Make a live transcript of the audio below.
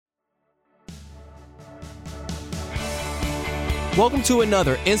Welcome to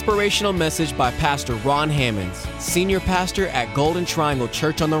another inspirational message by Pastor Ron Hammonds, Senior Pastor at Golden Triangle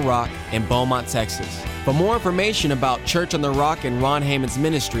Church on the Rock in Beaumont, Texas. For more information about Church on the Rock and Ron Hammonds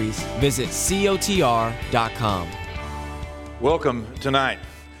Ministries, visit cotr.com. Welcome tonight.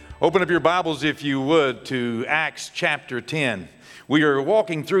 Open up your Bibles, if you would, to Acts chapter 10. We are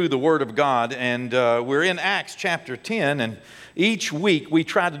walking through the Word of God, and we're in Acts chapter 10, and each week we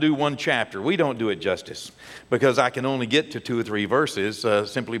try to do one chapter. We don't do it justice because I can only get to 2 or 3 verses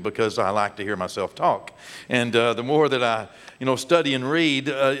simply because I like to hear myself talk. And the more that I study and read,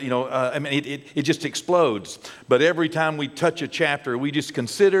 it just explodes. But every time we touch a chapter, we just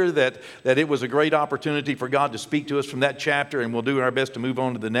consider that it was a great opportunity for God to speak to us from that chapter, and we'll do our best to move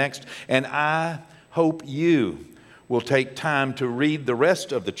on to the next. And I hope you will take time to read the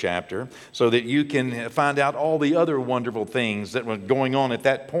rest of the chapter so that you can find out all the other wonderful things that were going on at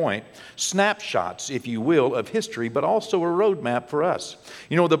that point. Snapshots, if you will, of history, but also a roadmap for us.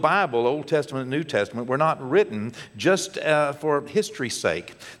 You know, the Bible, Old Testament and New Testament, were not written just for history's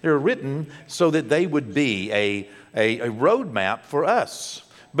sake. They're written so that they would be a roadmap for us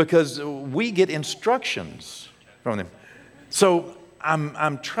because we get instructions from them. So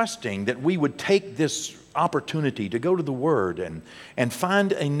I'm trusting that we would take this opportunity to go to the Word and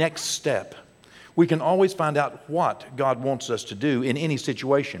find a next step. We can always find out what God wants us to do in any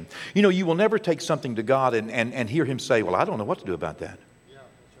situation. You know, you will never take something to God and hear Him say, well, I don't know what to do about that.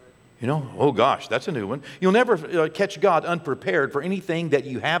 You know, oh gosh, that's a new one. You'll never catch God unprepared for anything that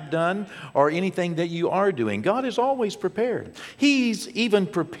you have done or anything that you are doing. God is always prepared. He's even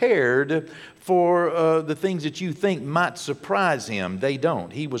prepared for the things that you think might surprise Him. They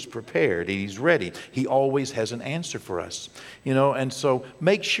don't. He was prepared. He's ready. He always has an answer for us. You know, and so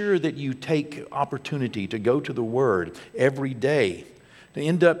make sure that you take opportunity to go to the Word every day. To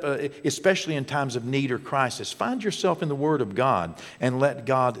end up, especially in times of need or crisis, find yourself in the Word of God and let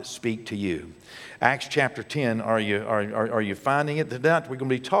God speak to you. Acts chapter 10, are you finding it? Tonight we're going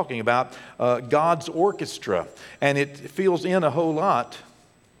to be talking about God's orchestra, and it fills in a whole lot.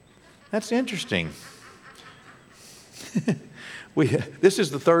 That's interesting. This is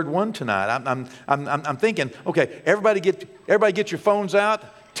the third one tonight. I'm thinking, okay, everybody get your phones out.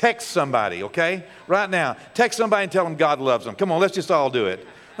 Text somebody, okay? Right now. Text somebody and tell them God loves them. Come on, let's just all do it.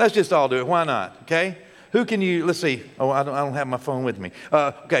 Let's just all do it. Why not, okay? Who can you, let's see. Oh, I don't have my phone with me.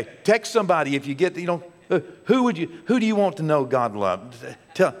 Okay, text somebody if you get, who do you want to know God loves?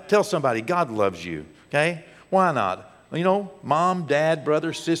 Tell somebody God loves you, okay? Why not? You know, mom, dad,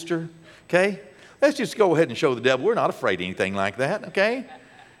 brother, sister, okay? Let's just go ahead and show the devil we're not afraid of anything like that, okay?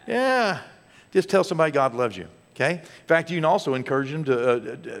 Yeah, just tell somebody God loves you. Okay. In fact, you can also encourage them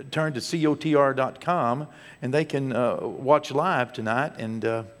to turn to cotr.com and they can watch live tonight and,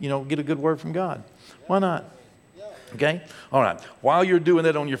 get a good word from God. Why not? Okay. All right. While you're doing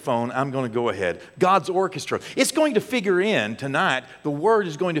that on your phone, I'm going to go ahead. God's orchestra. It's going to figure in tonight. The Word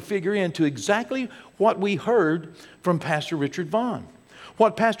is going to figure into exactly what we heard from Pastor Richard Vaughn.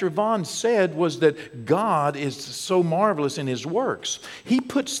 What Pastor Vaughn said was that God is so marvelous in His works. He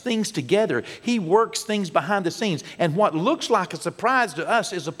puts things together. He works things behind the scenes. And what looks like a surprise to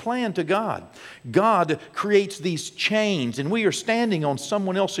us is a plan to God. God creates these chains, and we are standing on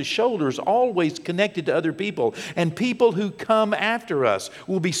someone else's shoulders, always connected to other people. And people who come after us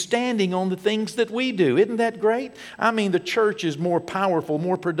will be standing on the things that we do. Isn't that great? I mean, the church is more powerful,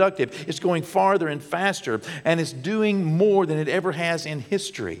 more productive. It's going farther and faster, and it's doing more than it ever has in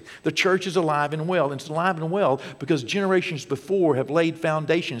history. The church is alive and well, and it's alive and well because generations before have laid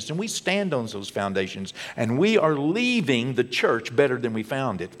foundations, and we stand on those foundations, and we are leaving the church better than we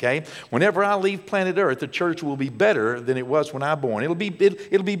found it, okay? Whenever I leave planet Earth, the church will be better than it was when I was born. It'll be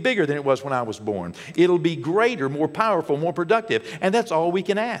bigger than it was when I was born. It'll be greater, more powerful, more productive, and that's all we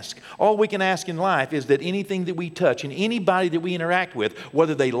can ask. All we can ask in life is that anything that we touch and anybody that we interact with,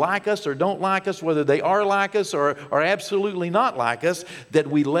 whether they like us or don't like us, whether they are like us or are absolutely not like us, that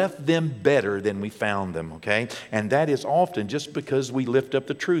we left them better than we found them, okay? And that is often just because we lift up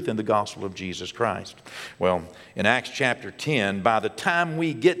the truth in the gospel of Jesus Christ. Well, in Acts chapter 10, by the time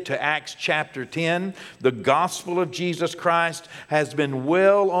we get to Acts chapter 10, the gospel of Jesus Christ has been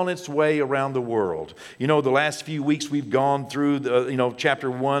well on its way around the world. You know, the last few weeks we've gone through,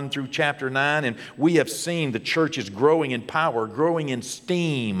 chapter 1 through chapter 9, and we have seen the church is growing in power, growing in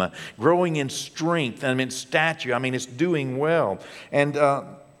steam, growing in strength, and in stature. I mean, it's doing well. And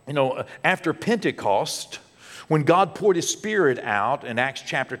after Pentecost, When God poured His Spirit out in Acts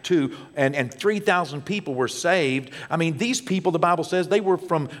chapter 2 and 3,000 people were saved, I mean, these people, the Bible says, they were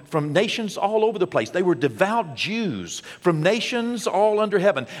from nations all over the place. They were devout Jews from nations all under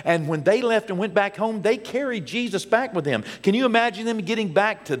heaven. And when they left and went back home, they carried Jesus back with them. Can you imagine them getting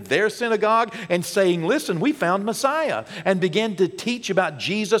back to their synagogue and saying, listen, we found Messiah, and began to teach about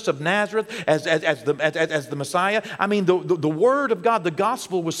Jesus of Nazareth as the Messiah? I mean, the Word of God, the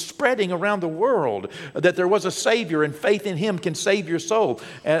gospel was spreading around the world that there was a Savior, and faith in Him can save your soul.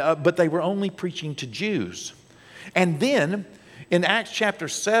 But they were only preaching to Jews. And then in Acts chapter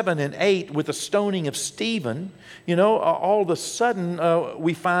 7 and 8, with the stoning of Stephen, all of a sudden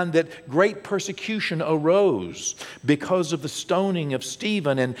we find that great persecution arose because of the stoning of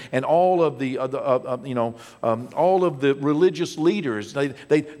Stephen and all of the all of the religious leaders.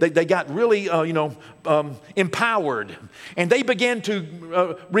 They got really empowered, and they began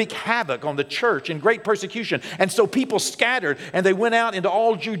to wreak havoc on the church in great persecution. And so people scattered, and they went out into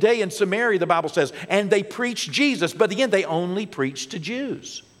all Judea and Samaria, the Bible says, and they preached Jesus. But again, they only preached to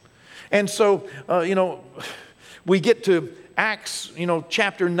Jews. And so we get to Acts,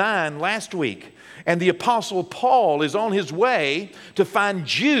 chapter 9 last week. And the Apostle Paul is on his way to find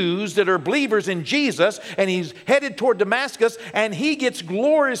Jews that are believers in Jesus. And he's headed toward Damascus. And he gets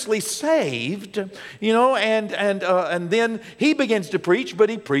gloriously saved, and then he begins to preach, but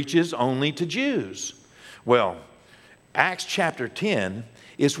he preaches only to Jews. Well, Acts chapter 10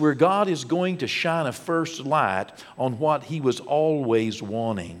 is where God is going to shine a first light on what He was always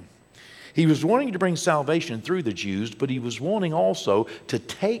wanting. He was wanting to bring salvation through the Jews, but He was wanting also to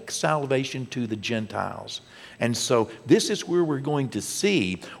take salvation to the Gentiles. And so this is where we're going to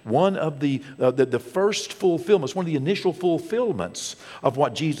see one of the first fulfillments, one of the initial fulfillments of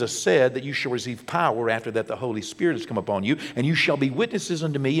what Jesus said, that you shall receive power after that the Holy Spirit has come upon you, and you shall be witnesses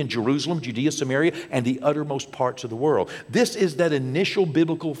unto me in Jerusalem, Judea, Samaria, and the uttermost parts of the world. This is that initial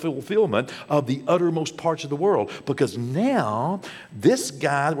biblical fulfillment of the uttermost parts of the world, because now this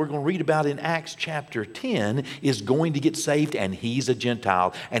guy that we're going to read about in Acts chapter 10 is going to get saved, and he's a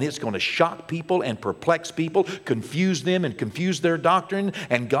Gentile, and it's going to shock people and perplex people, confuse them and confuse their doctrine,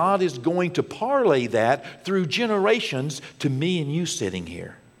 and God is going to parlay that through generations to me and you sitting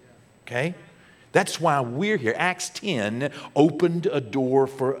here. Okay? That's why we're here. Acts 10 opened a door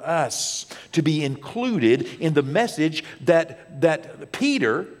for us to be included in the message that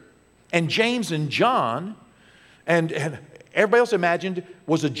Peter and James and John and everybody else imagined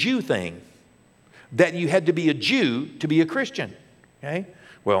was a Jew thing, that you had to be a Jew to be a Christian. Okay?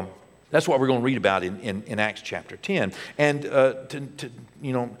 Well, that's what we're going to read about in Acts chapter 10. And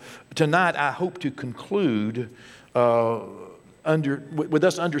tonight I hope to conclude with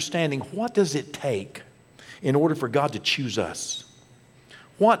us understanding, what does it take in order for God to choose us?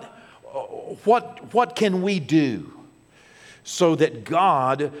 What can we do so that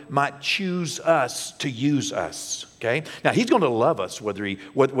God might choose us to use us? Okay? Now, He's going to love us whether He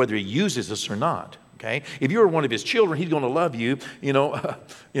uses us or not. Okay? If you're one of His children, He's going to love you,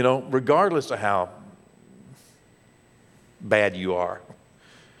 regardless of how bad you are.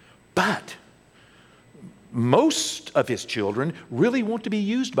 But most of His children really want to be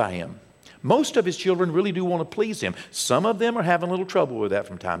used by Him. Most of His children really do want to please Him. Some of them are having a little trouble with that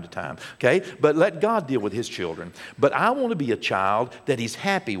from time to time. Okay? But let God deal with His children. But I want to be a child that He's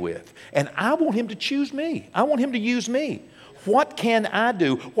happy with. And I want Him to choose me. I want Him to use me. What can I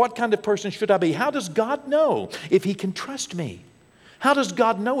do? What kind of person should I be? How does God know if He can trust me? How does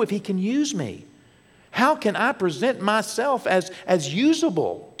God know if He can use me? How can I present myself as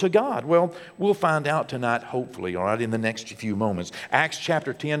usable to God? Well, we'll find out tonight, hopefully, all right, in the next few moments. Acts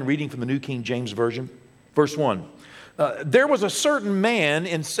chapter 10, reading from the New King James Version, verse 1. There was a certain man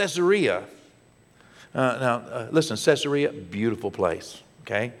in Caesarea. Listen, Caesarea, beautiful place,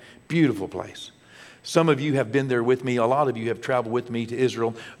 okay? Beautiful place. Some of you have been there with me. A lot of you have traveled with me to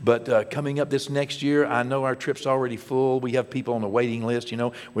Israel. But coming up this next year, I know our trip's already full. We have people on the waiting list.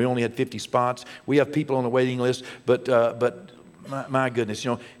 We only had 50 spots. We have people on the waiting list. But my goodness,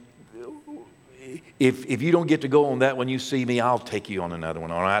 if you don't get to go on that when you see me, I'll take you on another one,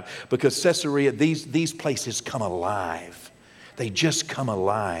 all right? Because Caesarea, these places come alive. They just come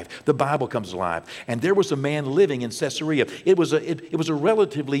alive. The Bible comes alive. And there was a man living in Caesarea. It was a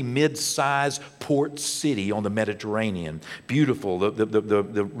relatively mid-sized port city on the Mediterranean. Beautiful.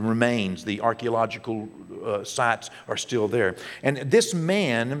 The remains, the archaeological sites are still there. And this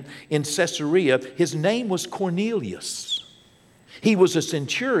man in Caesarea, his name was Cornelius. He was a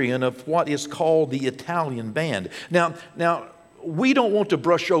centurion of what is called the Italian band. Now, we don't want to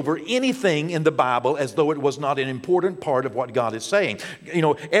brush over anything in the Bible as though it was not an important part of what God is saying.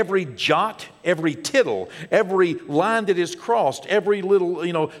 Every jot every tittle, every line that is crossed, every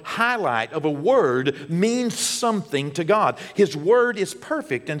little, highlight of a word means something to God. His word is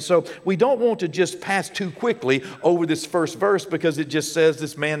perfect. And so we don't want to just pass too quickly over this first verse because it just says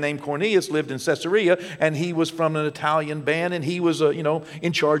this man named Cornelius lived in Caesarea and he was from an Italian band and he was,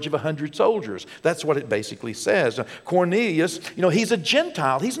 in charge of 100 soldiers. That's what it basically says. Cornelius, he's a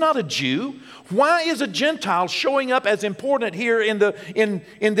Gentile. He's not a Jew. Why is a Gentile showing up as important here in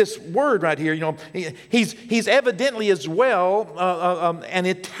this word right here? He's evidently as well an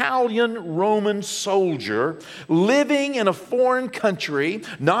Italian Roman soldier living in a foreign country,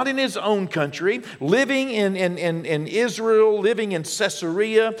 not in his own country, living in Israel, living in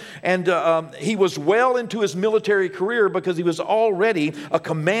Caesarea, and he was well into his military career because he was already a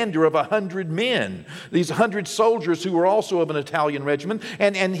commander of 100 men, these 100 soldiers who were also of an Italian regiment,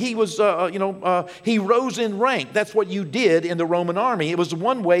 and he was, he rose in rank. That's what you did in the Roman army. It was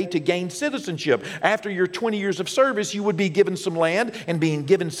one way to gain citizenship. After your 20 years of service, you would be given some land and being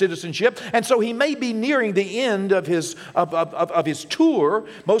given citizenship. And so he may be nearing the end of his tour.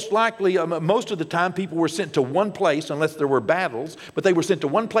 Most likely, most of the time, people were sent to one place unless there were battles. But they were sent to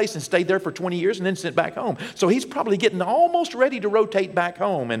one place and stayed there for 20 years and then sent back home. So he's probably getting almost ready to rotate back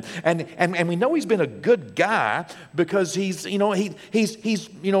home. And we know he's been a good guy because he's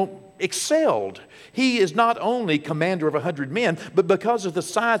excelled. He is not only commander of 100 men, but because of the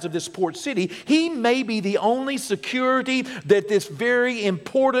size of this port city, he may be the only security that this very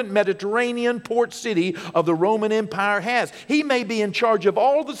important Mediterranean port city of the Roman Empire has. He may be in charge of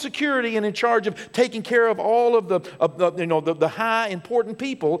all the security and in charge of taking care of all of the high important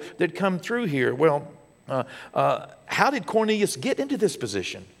people that come through here. Well, how did Cornelius get into this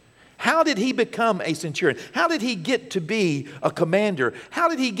position? How did he become a centurion? How did he get to be a commander? How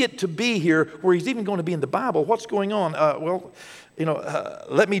did he get to be here where he's even going to be in the Bible? What's going on?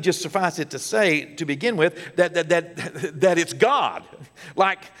 Let me just suffice it to say, to begin with, that it's God.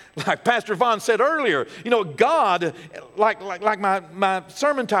 Like Pastor Vaughn said earlier, God, like my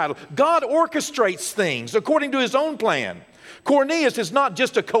sermon title, God orchestrates things according to his own plan. Cornelius is not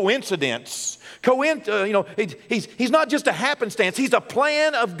just a coincidence. He's not just a happenstance. He's a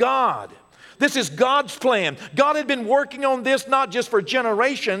plan of God. This is God's plan. God had been working on this not just for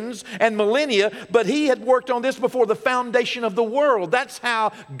generations and millennia, but he had worked on this before the foundation of the world. That's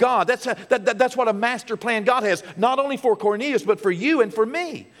how God, that's what a master plan God has, not only for Cornelius, but for you and for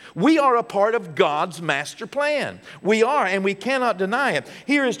me. We are a part of God's master plan. We are, and we cannot deny it.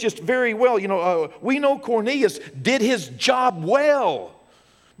 Here is just very well, we know Cornelius did his job well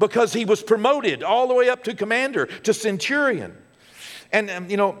because he was promoted all the way up to commander, to centurion. And,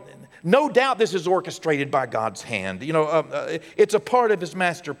 no doubt this is orchestrated by God's hand. It's a part of his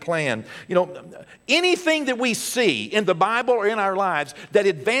master plan. Anything that we see in the Bible or in our lives that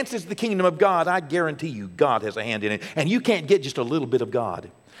advances the kingdom of God, I guarantee you God has a hand in it. And you can't get just a little bit of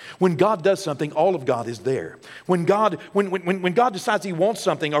God. When God does something, all of God is there. When God decides he wants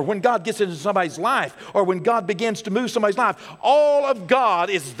something, or when God gets into somebody's life, or when God begins to move somebody's life, all of God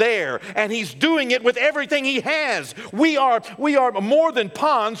is there, and he's doing it with everything he has. We are more than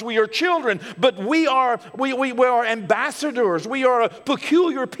pawns, we are children, but we are ambassadors. We are a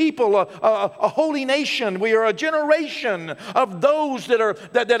peculiar people, a holy nation. We are a generation of those that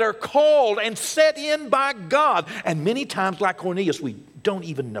are called and set in by God. And many times, like Cornelius, we don't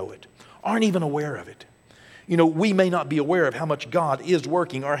even know it, aren't even aware of it. We may not be aware of how much God is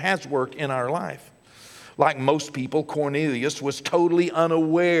working or has worked in our life. Like most people, Cornelius was totally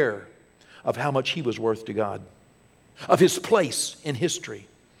unaware of how much he was worth to God, of his place in history.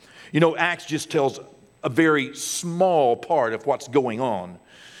 Acts just tells a very small part of what's going on.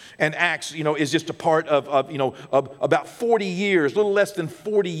 And Acts, is just a part of about 40 years, a little less than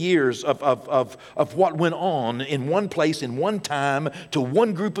 40 years of what went on in one place, in one time, to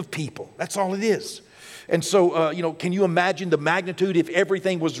one group of people. That's all it is. And so, can you imagine the magnitude if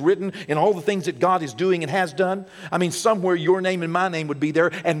everything was written and all the things that God is doing and has done? I mean, somewhere your name and my name would be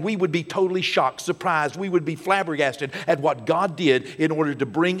there, and we would be totally shocked, surprised. We would be flabbergasted at what God did in order to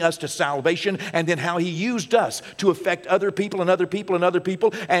bring us to salvation, and then how he used us to affect other people and other people and other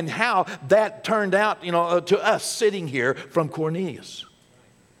people, and how that turned out, to us sitting here from Cornelius.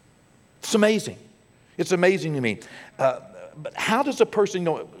 It's amazing. It's amazing to me. But how does a person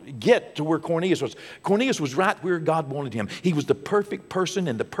get to where Cornelius was? Cornelius was right where God wanted him. He was the perfect person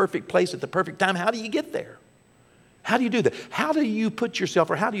in the perfect place at the perfect time. How do you get there? How do you do that? How do you put yourself,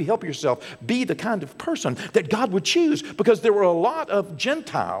 or how do you help yourself be the kind of person that God would choose? Because there were a lot of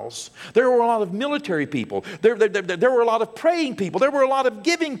Gentiles. There were a lot of military people. There were a lot of praying people. There were a lot of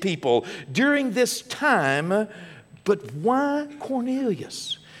giving people during this time. But why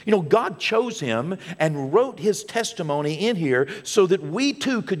Cornelius? You know, God chose him and wrote his testimony in here so that we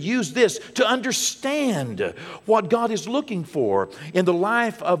too could use this to understand what God is looking for in the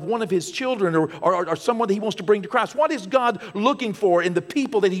life of one of his children or someone that he wants to bring to Christ. What is God looking for in the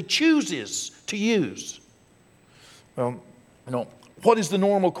people that he chooses to use? Well, you know, what is the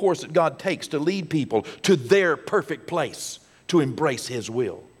normal course that God takes to lead people to their perfect place to embrace his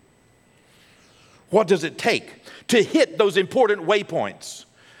will? What does it take to hit those important waypoints?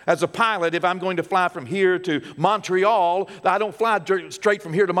 As a pilot, if I'm going to fly from here to Montreal, I don't fly straight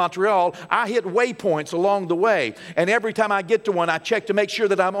from here to Montreal. I hit waypoints along the way. And every time I get to one, I check to make sure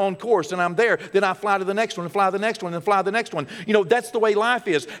that I'm on course and I'm there. Then I fly to the next one and fly to the next one and fly to the next one. You know, that's the way life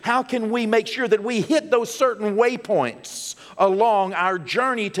is. How can we make sure that we hit those certain waypoints along our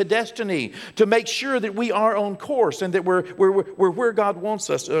journey to destiny to make sure that we are on course and that we're where God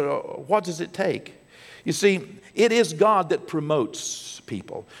wants us? What does it take? You see, it is God that promotes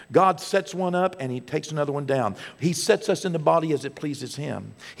people. God sets one up and he takes another one down. He sets us in the body as it pleases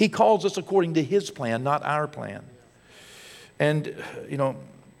him. He calls us according to his plan, not our plan. And, you know,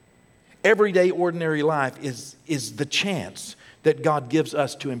 everyday ordinary life is the chance that God gives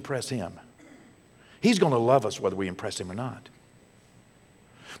us to impress him. He's going to love us whether we impress him or not.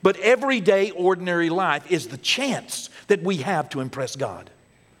 But everyday ordinary life is the chance that we have to impress God.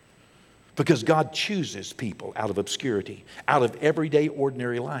 Because God chooses people out of obscurity, out of everyday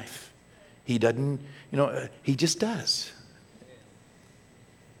ordinary life. He doesn't, you know, he just does.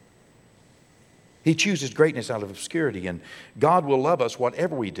 He chooses greatness out of obscurity, and God will love us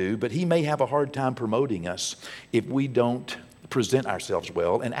whatever we do, but he may have a hard time promoting us if we don't present ourselves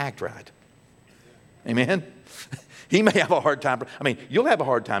well and act right. Amen? He may have a hard time. I mean, you'll have a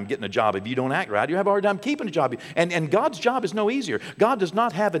hard time getting a job if you don't act right. You'll have a hard time keeping a job. And God's job is no easier. God does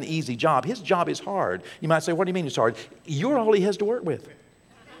not have an easy job. His job is hard. You might say, what do you mean it's hard? You're all he has to work with.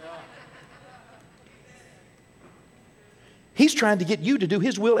 He's trying to get you to do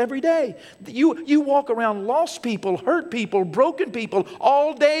his will every day. You walk around lost people, hurt people, broken people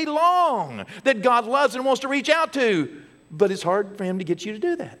all day long that God loves and wants to reach out to. But it's hard for him to get you to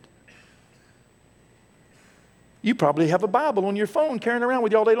do that. You probably have a Bible on your phone carrying around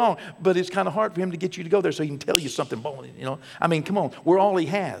with you all day long, but it's kind of hard for him to get you to go there so he can tell you something. You know, I mean, come on, we're all he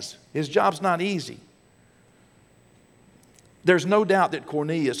has. His job's not easy. There's no doubt that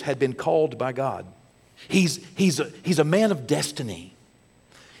Cornelius had been called by God. He's a man of destiny.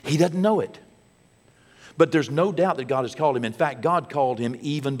 He doesn't know it. But there's no doubt that God has called him. In fact, God called him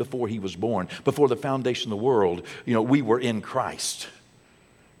even before he was born, before the foundation of the world. You know, we were in Christ.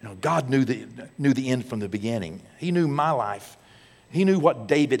 You know, God knew the end from the beginning. He knew my life. He knew what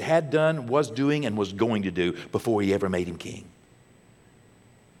David had done, was doing, and was going to do before he ever made him king.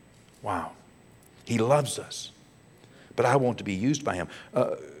 Wow. He loves us. But I want to be used by him.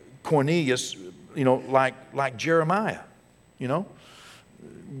 Cornelius, you know, like Jeremiah, you know.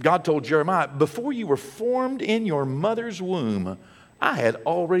 God told Jeremiah, before you were formed in your mother's womb, I had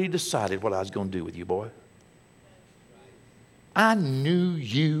already decided what I was going to do with you, boy. I knew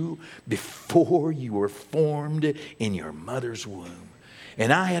you before you were formed in your mother's womb.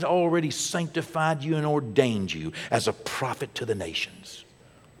 And I had already sanctified you and ordained you as a prophet to the nations.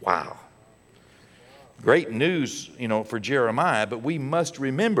 Wow. Great news, you know, for Jeremiah, but we must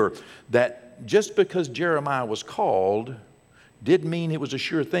remember that just because Jeremiah was called didn't mean it was a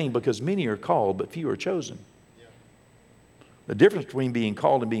sure thing, because many are called, but few are chosen. The difference between being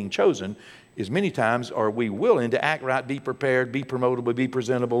called and being chosen is many times are we willing to act right, be prepared, be promotable, be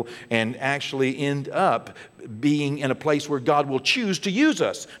presentable, and actually end up being in a place where God will choose to use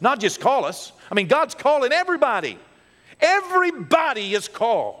us, not just call us. I mean, God's calling everybody. Everybody is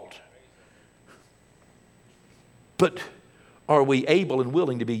called. But are we able and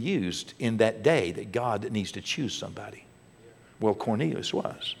willing to be used in that day that God needs to choose somebody? Well, Cornelius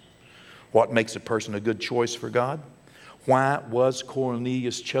was. What makes a person a good choice for God? Why was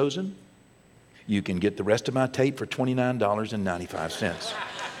Cornelius chosen? You can get the rest of my tape for $29.95.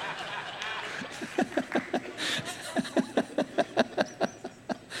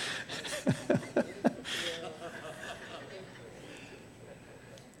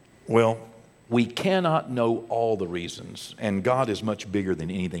 Well, we cannot know all the reasons, and God is much bigger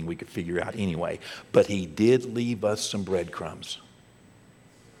than anything we could figure out anyway, but he did leave us some breadcrumbs.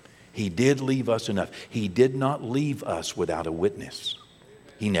 He did leave us enough. He did not leave us without a witness.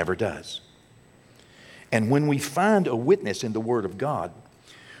 He never does. And when we find a witness in the Word of God,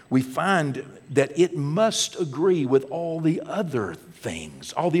 we find that it must agree with all the other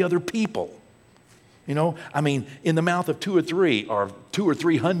things, all the other people. You know, I mean, in the mouth of two or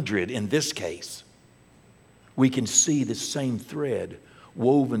 300 in this case, we can see the same thread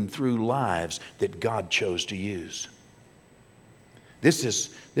woven through lives that God chose to use. This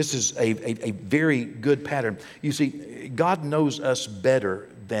is a very good pattern. You see, God knows us better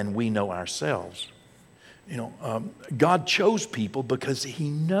than we know ourselves. God chose people because He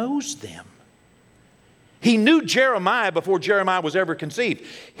knows them. He knew Jeremiah before Jeremiah was ever conceived.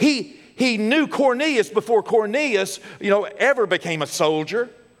 He knew Cornelius before Cornelius, ever became a soldier.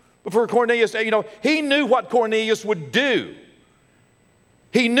 Before Cornelius, he knew what Cornelius would do.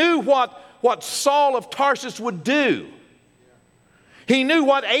 He knew what Saul of Tarsus would do. He knew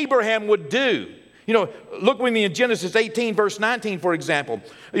what Abraham would do. Look with me in Genesis 18, verse 19, for example.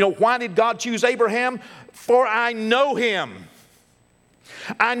 Why did God choose Abraham? For I know him.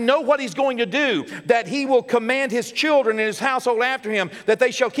 I know what he's going to do, that he will command his children and his household after him, that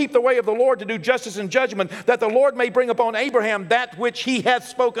they shall keep the way of the Lord to do justice and judgment, that the Lord may bring upon Abraham that which he hath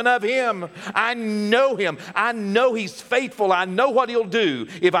spoken of him. I know him. I know he's faithful. I know what he'll do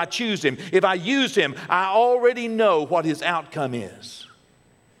if I choose him. If I use him, I already know what his outcome is.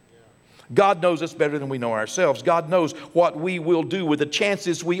 God knows us better than we know ourselves. God knows what we will do with the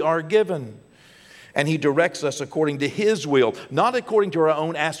chances we are given. And He directs us according to His will, not according to our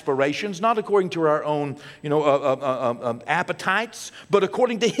own aspirations, not according to our own appetites, but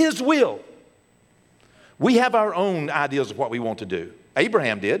according to His will. We have our own ideas of what we want to do.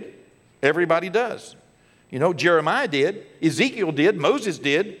 Abraham did. Everybody does. Jeremiah did. Ezekiel did. Moses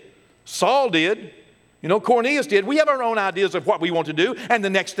did. Saul did. Cornelius did. We have our own ideas of what we want to do. And the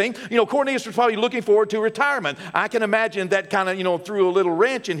next thing, Cornelius was probably looking forward to retirement. I can imagine that kind of, threw a little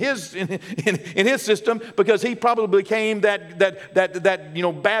wrench in his system, because he probably became that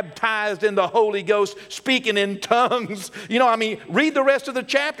baptized in the Holy Ghost, speaking in tongues. Read the rest of the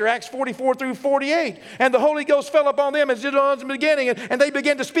chapter, Acts 44 through 48. And the Holy Ghost fell upon them as it was in the beginning, and they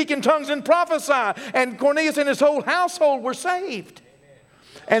began to speak in tongues and prophesy. And Cornelius and his whole household were saved.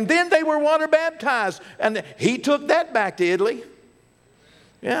 And then they were water baptized. And he took that back to Italy.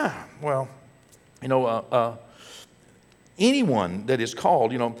 Yeah, well, anyone that is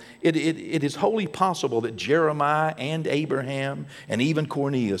called, it is wholly possible that Jeremiah and Abraham and even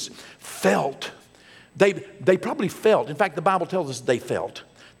Cornelius felt, they probably felt, in fact, the Bible tells us they felt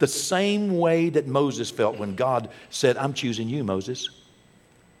the same way that Moses felt when God said, I'm choosing you, Moses.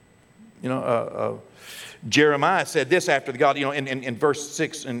 Jeremiah said this after God, in verse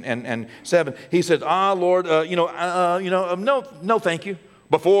 6 and 7. He said, Lord, no, thank you.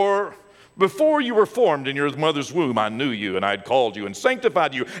 Before you were formed in your mother's womb, I knew you, and I had called you and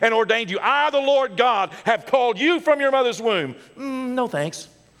sanctified you and ordained you. I, the Lord God, have called you from your mother's womb. No, thanks.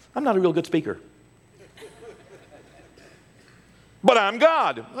 I'm not a real good speaker. But I'm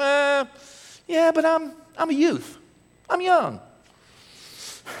God. Yeah, but I'm a youth. I'm young.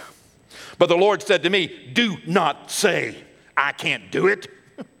 But the Lord said to me, do not say, I can't do it.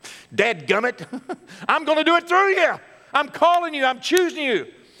 Dadgummit, I'm going to do it through you. I'm calling you. I'm choosing you.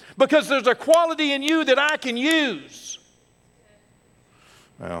 Because there's a quality in you that I can use.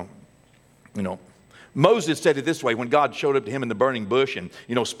 Well, Moses said it this way when God showed up to him in the burning bush and,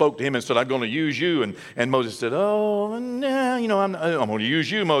 spoke to him and said, I'm going to use you. And Moses said, I'm going to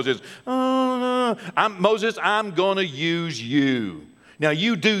use you, Moses. Moses, I'm going to use you. Now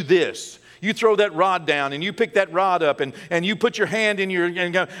you do this. You throw that rod down and you pick that rod up and you put your hand in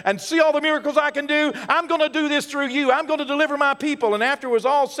and see all the miracles I can do. I'm going to do this through you. I'm going to deliver my people. And after it was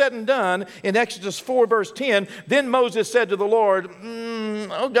all said and done, in Exodus 4 verse 10, then Moses said to the Lord,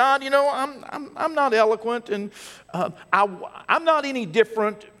 oh God, I'm not eloquent and I'm not any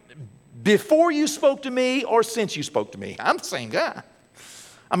different before you spoke to me or since you spoke to me. I'm the same guy.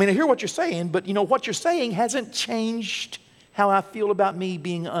 I hear what you're saying, but what you're saying hasn't changed how I feel about me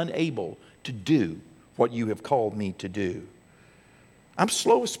being unable to do what you have called me to do. I'm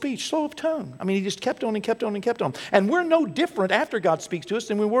slow of speech, slow of tongue. He just kept on and kept on and kept on. And we're no different after God speaks to us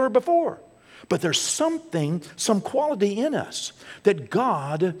than we were before. But there's some quality in us that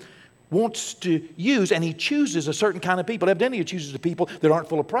God wants to use, and He chooses a certain kind of people. Evidently, He chooses the people that aren't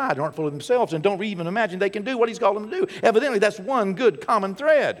full of pride, aren't full of themselves, and don't even imagine they can do what He's called them to do. Evidently, that's one good common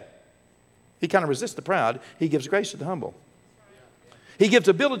thread. He kind of resists the proud. He gives grace to the humble. He gives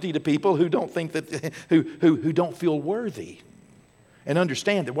ability to people who don't think that, who don't feel worthy and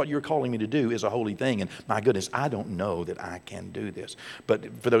understand that what you're calling me to do is a holy thing. And my goodness, I don't know that I can do this.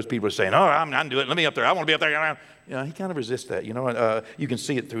 But for those people who are saying, I'm not doing it. Let me up there. I want to be up there. He kind of resists that. You can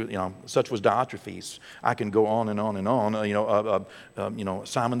see it through, such was Diotrephes. I can go on and on and on.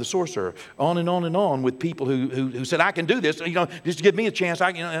 Simon the sorcerer, on and on and on with people who said, I can do this. Just give me a chance.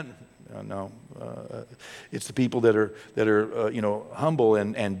 No. It's the people that are humble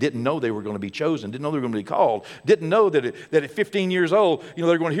and didn't know they were going to be chosen, didn't know they were going to be called, didn't know that at 15 years old,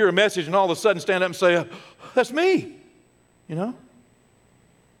 they're going to hear a message and all of a sudden stand up and say, that's me.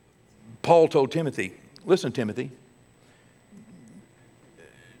 Paul told Timothy, listen, Timothy,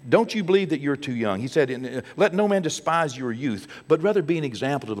 don't you believe that you're too young? He said, let no man despise your youth, but rather be an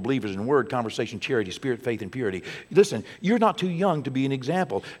example to the believers in word, conversation, charity, spirit, faith, and purity. Listen, you're not too young to be an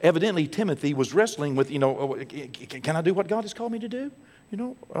example. Evidently, Timothy was wrestling with, can I do what God has called me to do?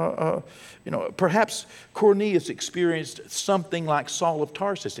 Perhaps Cornelius experienced something like Saul of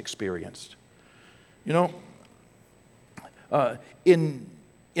Tarsus experienced.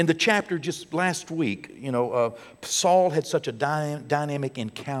 In the chapter just last week, Saul had such a dynamic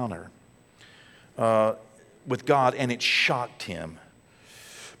encounter with God, and it shocked him.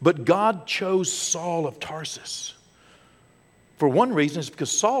 But God chose Saul of Tarsus. For one reason, is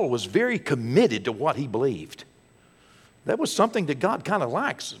because Saul was very committed to what he believed. That was something that God kind of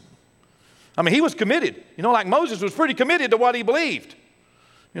likes. I mean, he was committed. Like Moses was pretty committed to what he believed.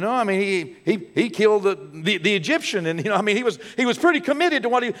 He killed the Egyptian, and he was pretty committed to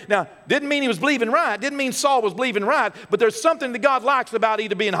what he. Now, didn't mean he was believing right. Didn't mean Saul was believing right. But there's something that God likes about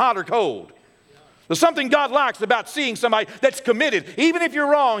either being hot or cold. There's something God likes about seeing somebody that's committed. Even if you're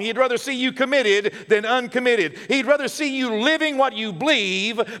wrong, He'd rather see you committed than uncommitted. He'd rather see you living what you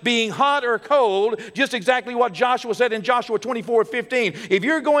believe, being hot or cold, just exactly what Joshua said in Joshua 24:15. If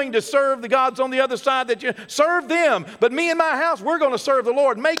you're going to serve the gods on the other side, that you serve them. But me and my house, we're going to serve the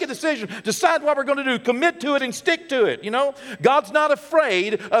Lord. Make a decision. Decide what we're going to do. Commit to it and stick to it. God's not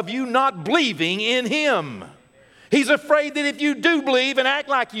afraid of you not believing in Him. He's afraid that if you do believe and act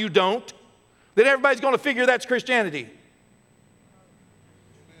like you don't, that everybody's going to figure that's Christianity.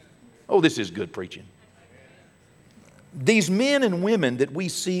 Oh, this is good preaching. These men and women that we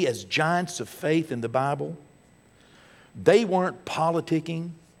see as giants of faith in the Bible, they weren't politicking,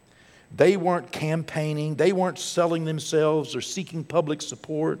 they weren't campaigning, they weren't selling themselves or seeking public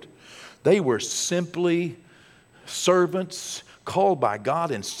support. They were simply servants called by God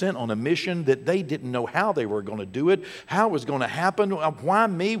and sent on a mission that they didn't know how they were going to do it, how it was going to happen, why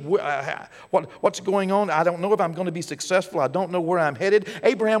me, what's going on. I don't know if I'm going to be successful. I don't know where I'm headed.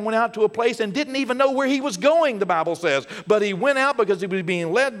 Abraham went out to a place and didn't even know where he was going, the Bible says. But he went out because he was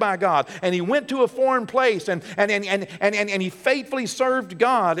being led by God, and he went to a foreign place, and he faithfully served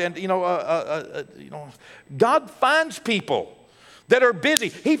God. And God finds people that are busy.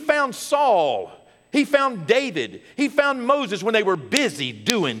 He found Saul. He found David. He found Moses when they were busy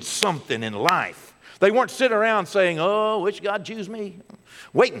doing something in life. They weren't sitting around saying, oh, which God choose me?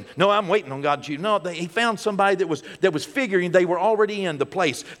 Waiting. No, I'm waiting on God to choose. No, he found somebody that was figuring they were already in the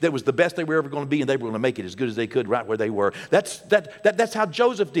place that was the best they were ever going to be, and they were going to make it as good as they could right where they were. That's how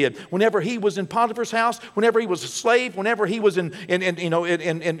Joseph did. Whenever he was in Potiphar's house, whenever he was a slave, whenever he was in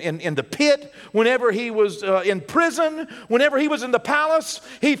the pit, whenever he was in prison, whenever he was in the palace,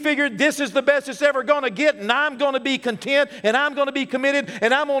 he figured this is the best it's ever going to get, and I'm going to be content, and I'm going to be committed,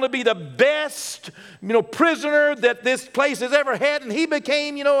 and I'm going to be the best prisoner that this place has ever had. And he became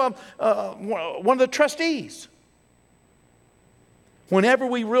one of the trustees. Whenever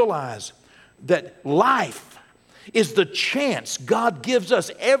we realize that life is the chance God gives us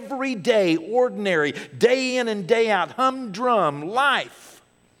every day, ordinary, day in and day out, humdrum life,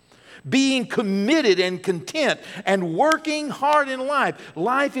 being committed and content and working hard in life.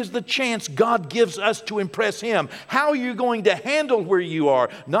 Life is the chance God gives us to impress Him. How are you going to handle where you are?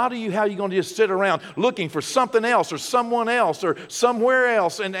 Not how are you going to just sit around looking for something else or someone else or somewhere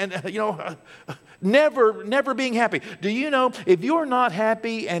else and never being happy. Do you know, if you're not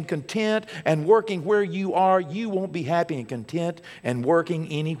happy and content and working where you are, you won't be happy and content and working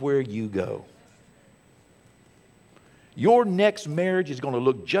anywhere you go. Your next marriage is going to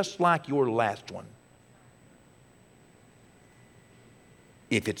look just like your last one.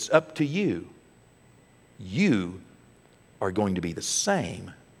 If it's up to you, you are going to be the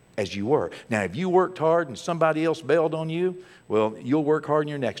same as you were. Now, if you worked hard and somebody else bailed on you, well, you'll work hard in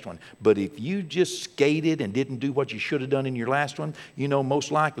your next one. But if you just skated and didn't do what you should have done in your last one,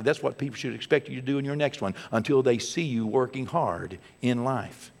 most likely that's what people should expect you to do in your next one until they see you working hard in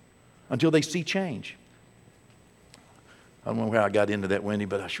life, until they see change. I don't know how I got into that, Wendy,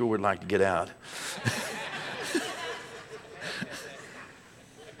 but I sure would like to get out.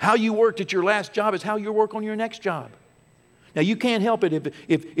 How you worked at your last job is how you work on your next job. Now, you can't help it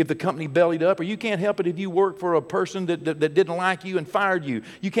if the company bellied up, or you can't help it if you work for a person that didn't like you and fired you.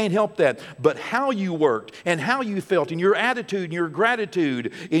 You can't help that. But how you worked and how you felt and your attitude and your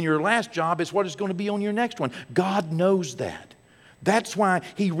gratitude in your last job is what is going to be on your next one. God knows that. That's why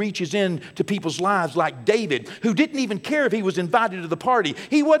he reaches into people's lives like David, who didn't even care if he was invited to the party.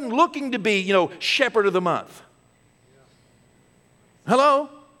 He wasn't looking to be, shepherd of the month. Hello?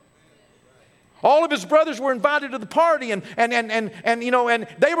 All of his brothers were invited to the party, and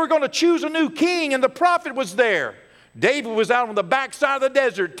they were going to choose a new king, and the prophet was there. David was out on the backside of the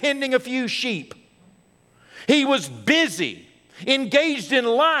desert tending a few sheep. He was busy, engaged in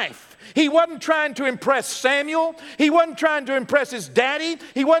life. He wasn't trying to impress Samuel. He wasn't trying to impress his daddy.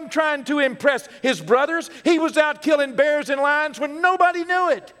 He wasn't trying to impress his brothers. He was out killing bears and lions when nobody knew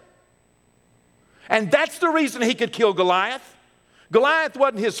it. And that's the reason he could kill Goliath. Goliath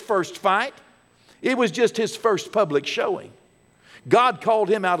wasn't his first fight. It was just his first public showing. God called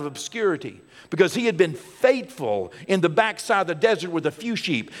him out of obscurity because he had been faithful in the backside of the desert with a few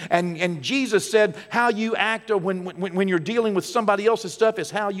sheep. And Jesus said, how you act when you're dealing with somebody else's stuff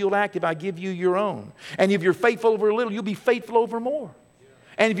is how you'll act if I give you your own. And if you're faithful over a little, you'll be faithful over more.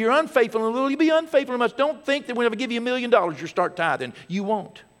 And if you're unfaithful in a little, you'll be unfaithful in much. Don't think that whenever I give you $1 million, you'll start tithing. You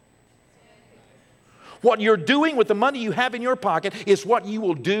won't. What you're doing with the money you have in your pocket is what you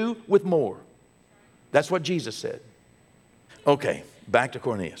will do with more. That's what Jesus said. Okay, back to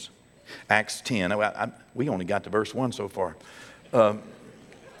Cornelius. Acts 10. We only got to verse 1 so far.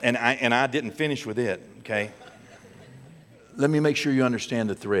 And I didn't finish with it, okay? Let me make sure you understand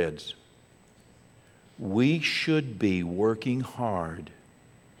the threads. We should be working hard,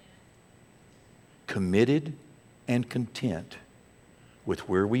 committed and content with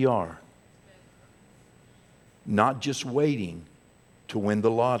where we are, not just waiting to win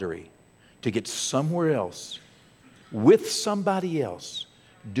the lottery, to get somewhere else, with somebody else,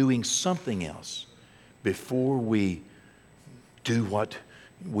 doing something else before we do what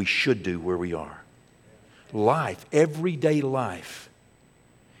we should do where we are. Life, everyday life,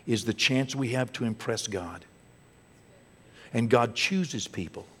 is the chance we have to impress God. And God chooses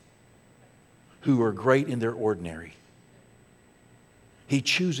people who are great in their ordinary. He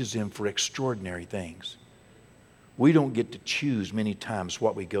chooses them for extraordinary things. We don't get to choose many times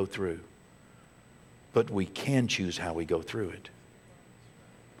what we go through, but we can choose how we go through it.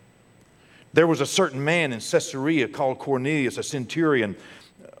 There was a certain man in Caesarea called Cornelius, a centurion,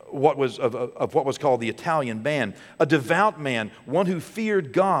 what was called the Italian band, a devout man, one who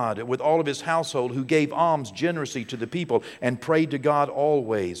feared God with all of his household, who gave alms generously to the people and prayed to God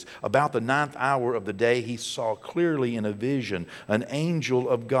always. About the 9th hour of the day, he saw clearly in a vision an angel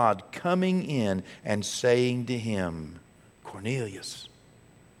of God coming in and saying to him, Cornelius.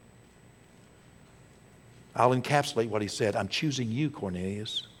 I'll encapsulate what he said. I'm choosing you,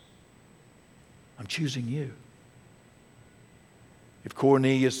 Cornelius. I'm choosing you. If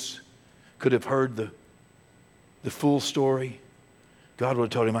Cornelius could have heard the full story, God would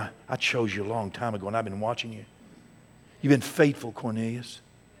have told him, I chose you a long time ago and I've been watching you. You've been faithful, Cornelius.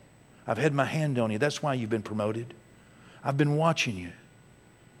 I've had my hand on you. That's why you've been promoted. I've been watching you.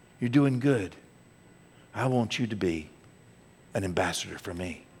 You're doing good. I want you to be an ambassador for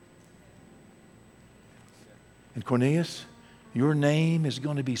me. And Cornelius, your name is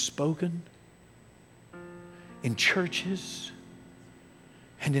going to be spoken in churches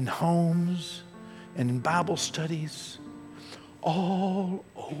and in homes and in Bible studies all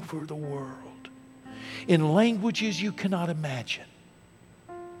over the world in languages you cannot imagine.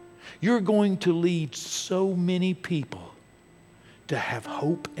 You're going to lead so many people to have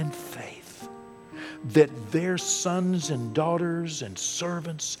hope and faith that their sons and daughters and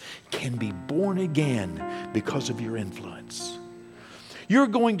servants can be born again because of your influence. You're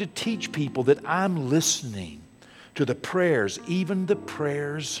going to teach people that I'm listening to the prayers, even the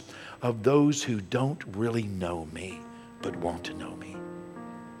prayers of those who don't really know me, but want to know me.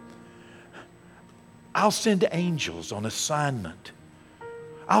 I'll send angels on assignment.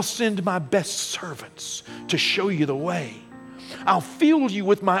 I'll send my best servants to show you the way. I'll fill you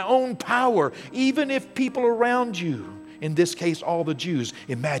with my own power, even if people around you, in this case all the Jews,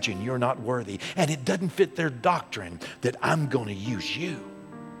 imagine you're not worthy and it doesn't fit their doctrine that I'm going to use you.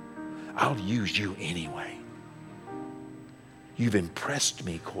 I'll use you anyway. You've impressed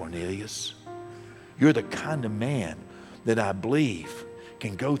me, Cornelius. You're the kind of man that I believe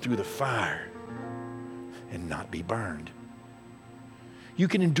can go through the fire and not be burned. You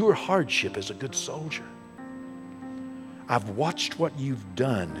can endure hardship as a good soldier. I've watched what you've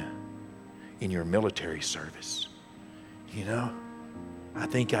done in your military service. I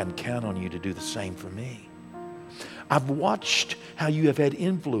think I can count on you to do the same for me. I've watched how you have had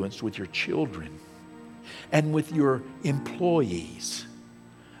influence with your children and with your employees.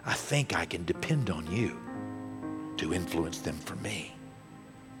 I think I can depend on you to influence them for me.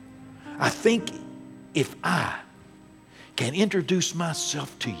 I think if I can introduce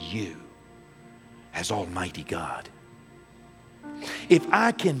myself to you as Almighty God, if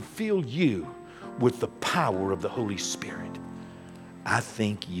I can fill you with the power of the Holy Spirit, I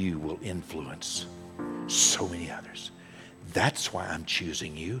think you will influence so many others. That's why I'm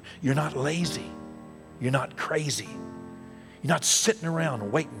choosing you. You're not lazy. You're not crazy. You're not sitting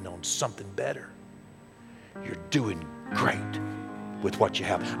around waiting on something better. You're doing great with what you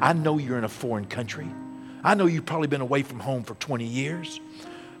have. I know you're in a foreign country. I know you've probably been away from home for 20 years,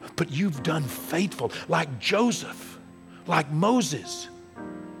 but you've done faithful, like Joseph, like Moses.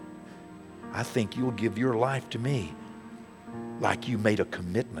 I think you'll give your life to me like you made a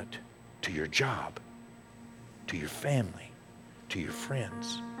commitment to your job, to your family, to your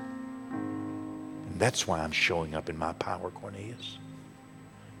friends. And that's why I'm showing up in my power, Cornelius.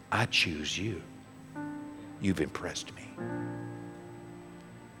 I choose you. You've impressed me.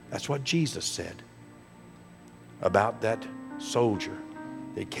 That's what Jesus said about that soldier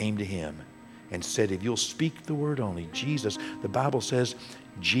that came to him and said, if you'll speak the word only, Jesus, the Bible says,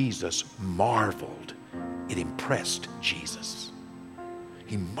 Jesus marveled. It impressed Jesus.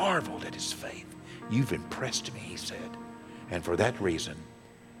 He marveled at his faith. You've impressed me, he said. And for that reason,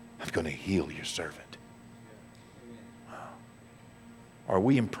 I'm going to heal your servant. Wow. Are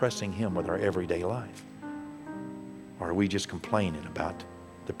we impressing him with our everyday life? Or are we just complaining about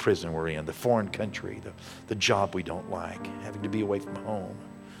the prison we're in, the foreign country, the job we don't like, having to be away from home?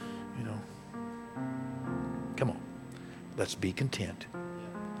 You know, come on. Let's be content.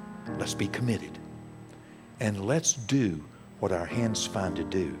 Let's be committed. And let's do what our hands find to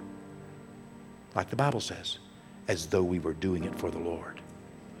do, like the Bible says, as though we were doing it for the Lord.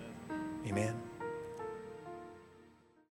 Amen.